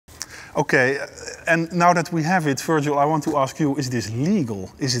Okay, and now that we have it, Virgil, I want to ask you, is this legal?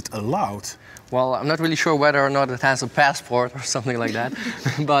 Is it allowed? Well, I'm not really sure whether or not it has a passport or something like that.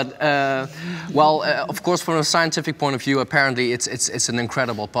 But, of course, from a scientific point of view, apparently it's an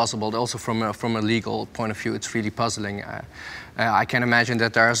incredible possible. Also from a legal point of view, it's really puzzling. I can imagine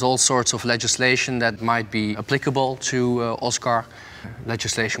that there's all sorts of legislation that might be applicable to Oscar.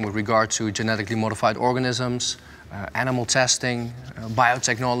 Legislation with regard to genetically modified organisms, animal testing,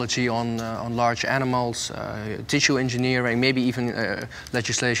 biotechnology on large animals, tissue engineering, maybe even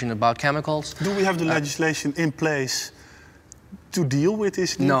legislation about chemicals. Do we have the legislation in place to deal with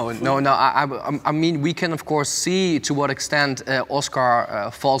this? No. I mean, we can of course see to what extent Oscar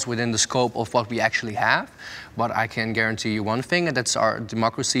falls within the scope of what we actually have. But I can guarantee you one thing, and that's our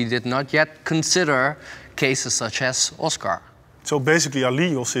democracy did not yet consider cases such as Oscar. So basically our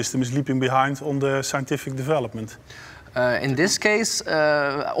legal system is leaping behind on the scientific development. In this case,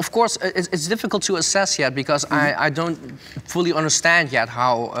 of course, it's difficult to assess yet because I don't fully understand yet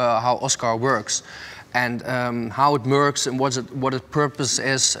how Oscar works and how it works and what its purpose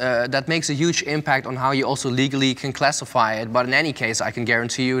is. That makes a huge impact on how you also legally can classify it. But in any case, I can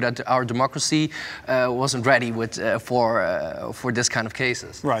guarantee you that our democracy wasn't ready for this kind of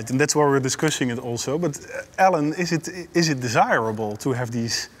cases. Right, and that's why we're discussing it also. But Alan, is it desirable to have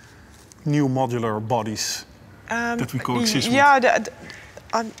these new modular bodies that we coexist with? Yeah,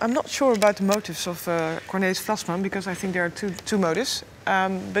 I'm not sure about the motives of Cornelis Vlasman because I think there are two motives.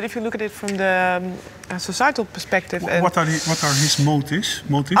 But if you look at it from the societal perspective, what are his motives?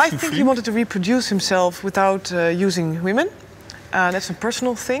 I think he wanted to reproduce himself without using women. That's a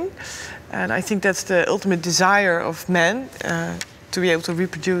personal thing, and I think that's the ultimate desire of man to be able to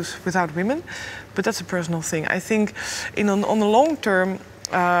reproduce without women. But that's a personal thing. I think, on the long term,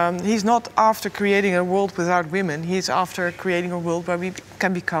 he's not after creating a world without women. He's after creating a world where we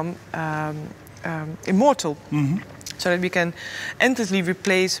can become immortal. So that we can endlessly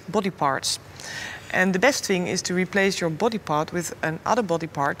replace body parts. And the best thing is to replace your body part with another body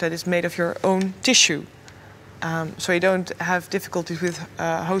part that is made of your own tissue. So you don't have difficulties with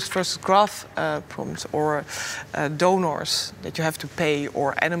host versus graft problems or donors that you have to pay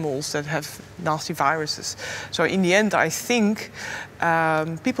or animals that have nasty viruses. So in the end, I think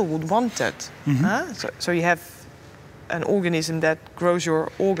people would want that. So you have an organism that grows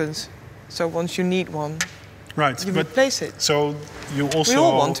your organs. So once you need one, right, you replace it. So you also... We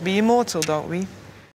all want to be immortal, don't we?